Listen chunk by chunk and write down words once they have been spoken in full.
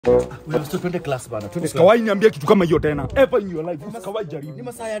Wewe usitwende class bana. Usikawai niambia kitu kama hiyo tena. Ever in your life usikawai jaribu. Ni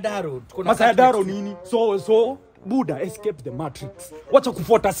masaa ya daro. Masaa ya daro nini? So Buddha, escape the matrix. Wacha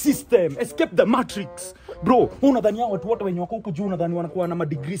kufuata system. Escape the matrix. Bro, unadhani watu wote wenye wako huko juu unadhani wanakuwa na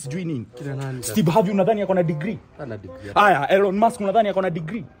degrees juu nini? Kina nani? Steve Harvey unadhani ako na degree? Ana degree. Aya, Elon Musk unadhani ako na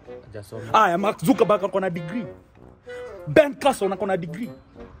degree? Hajasoma. Aya, Mark Zuckerberg ako na degree. Ben Carson ako na degree.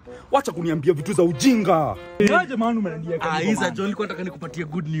 Wacha kuniambia vitu za ujinga. Aje maana umeniambia kama Hiza John alikuwa nataka nikupatie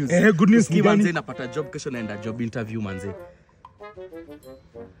good news. Good news ni gani? Manze napata job kesho naenda job interview manze.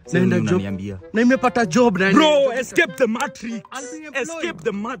 Naenda job. Na nimepata job na bro, escape the matrix. Escape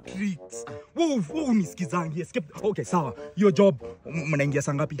the matrix. Wow, nisikizangi escape. Okay, sawa. Your job mnaingia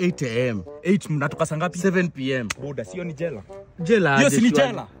saa ngapi? 8 am. 8 mnatoka saa ngapi? 7 pm. Buda, sio ni jela. Jela. Hiyo si ni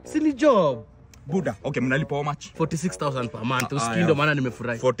jela. Si ni job. Buda, okay, mnalipa how much? 46,000 per month. Usikii ndo maana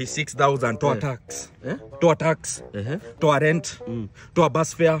nimefurahi. 46,000 toa tax. Toa tax. Toa rent. Toa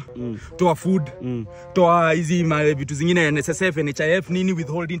bus fare. Toa food. Toa hizi vitu zingine NSSF, NHIF nini,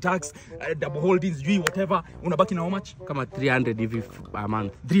 withholding tax, double holdings, whatever. Unabaki na how much? Kama 300 hivi per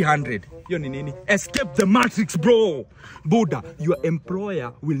month. 300. Hiyo ni nini? Escape the matrix, bro. Buda, your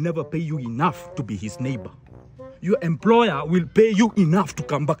employer will never pay you enough to be his neighbor. Your employer will pay you enough to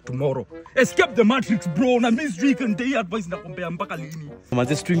come back tomorrow. Escape the matrix, bro. Na this week and day advice na kumpea mpaka lini.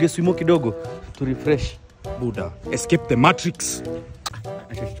 Manze stringe swimo kidogo to refresh. Buda, escape the matrix.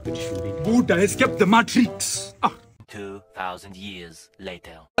 Buda, escape the matrix. 2,000 years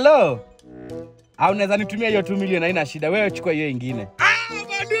later. Hello. Au unaweza nitumia hiyo 2 million haina shida. Wewe chukua hiyo nyingine.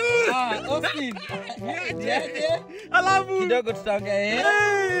 Austin. Alafu kidogo tutaongea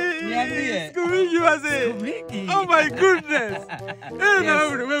niambie. Siku mingi wazee. Oh my goodness.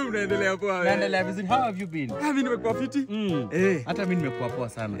 Wewe unaendelea poa. Naendelea vizuri. How have you been? Mimi nimekuwa fiti. Hata mimi nimekuwa poa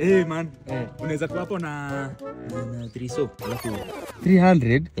sana. Man. Unaweza kuwa hapo na 3 soap alafu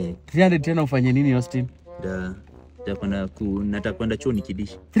 300? 300 tena ufanye nini Austin? nataka kwenda chuo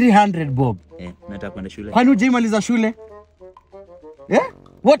nikidishi. 300 bob. Nataka kwenda shule. Kwani hujaimaliza shule?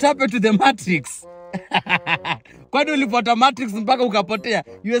 What happened to the matrix? Kwani ulipata matrix mpaka ukapotea?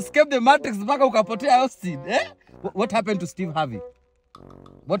 You escaped the matrix mpaka ukapotea Austin, What happened to Steve Harvey?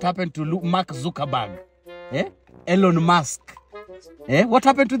 What happened to Mark Zuckerberg? Elon Musk? What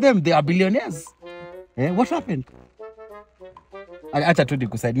happened to them? They are billionaires. What happened? Acha tu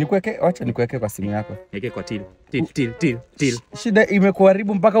nikusaidie. Acha nikuweke kwa simu yako. Niweke kwa till. Shida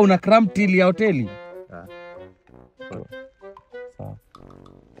imekuharibu mpaka una cram till ya hoteli.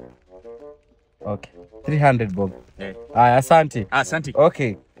 Okay. 300 bob. Asante. Asante.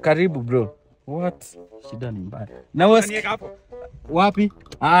 Okay. Karibu bro. What? Shida ni mbaya. Na wasi wapi?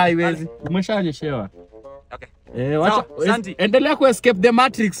 Haiwezi. Umeshanyeshewa. Okay. Wacha endelea ku escape the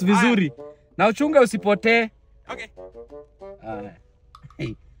matrix vizuri. Na uchunge usipotee. Okay.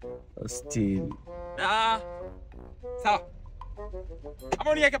 Hey. Austin. Sawa.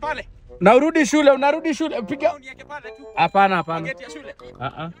 Ama uniweke pale. Na urudi shule, unarudi shule. Piga. Uniweke pale tu. Hapana. Geti ya shule.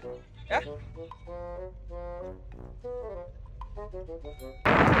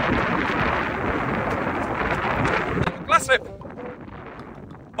 Class rep.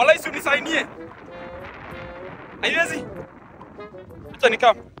 Wala isi unisainie. Haiwezi. Acha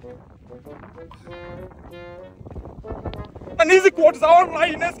nikam. Na hizi quotes za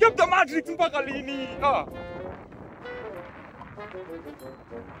online, escape the matrix mpaka lini?